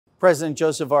President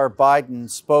Joseph R. Biden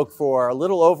spoke for a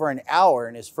little over an hour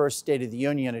in his first State of the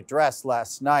Union address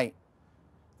last night.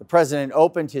 The president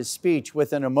opened his speech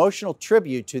with an emotional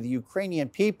tribute to the Ukrainian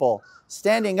people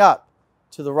standing up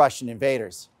to the Russian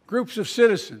invaders. Groups of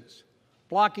citizens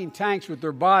blocking tanks with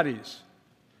their bodies.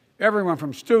 Everyone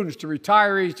from students to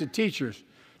retirees to teachers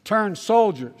turned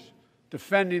soldiers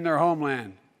defending their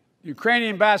homeland. The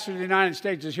Ukrainian ambassador to the United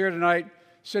States is here tonight,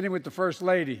 sitting with the First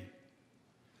Lady.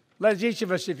 Let each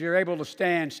of us, if you're able to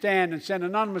stand and send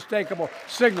an unmistakable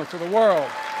signal to the world.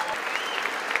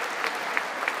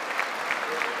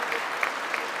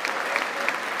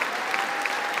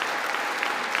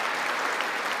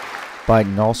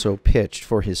 Biden also pitched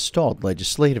for his stalled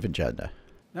legislative agenda.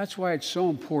 That's why it's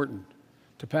so important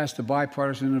to pass the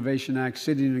Bipartisan Innovation Act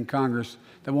sitting in Congress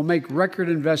that will make record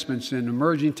investments in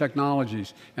emerging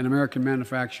technologies and American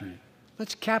manufacturing.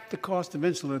 Let's cap the cost of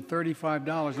insulin at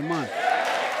 $35 a month.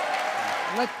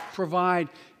 Let's provide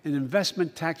an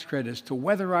investment tax credits to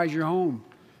weatherize your home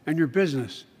and your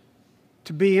business,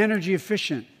 to be energy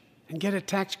efficient and get a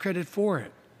tax credit for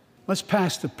it. Let's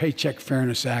pass the Paycheck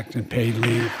Fairness Act and paid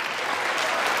leave.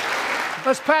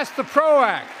 Let's pass the PRO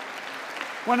Act.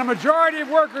 When a majority of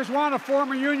workers want to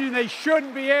form a union, they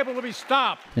shouldn't be able to be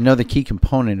stopped. Another key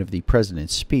component of the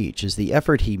president's speech is the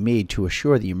effort he made to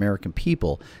assure the American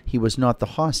people he was not the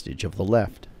hostage of the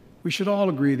left. We should all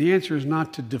agree the answer is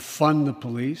not to defund the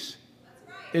police.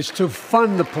 It's to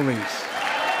fund the police.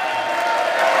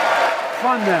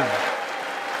 Fund them.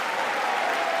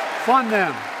 Fund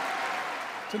them.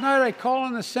 Tonight I call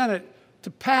on the Senate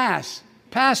to pass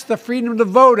the Freedom to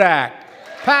Vote Act,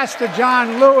 pass the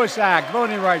John Lewis Act,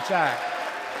 Voting Rights Act.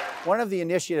 One of the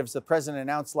initiatives the president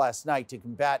announced last night to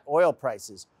combat oil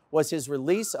prices was his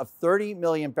release of 30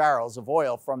 million barrels of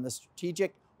oil from the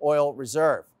Strategic Oil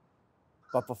Reserve.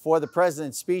 But before the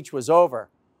president's speech was over,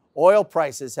 oil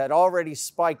prices had already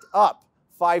spiked up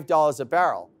 $5 a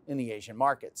barrel in the Asian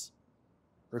markets.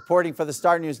 Reporting for the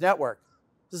Star News Network,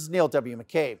 this is Neil W.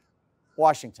 McCabe,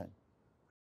 Washington.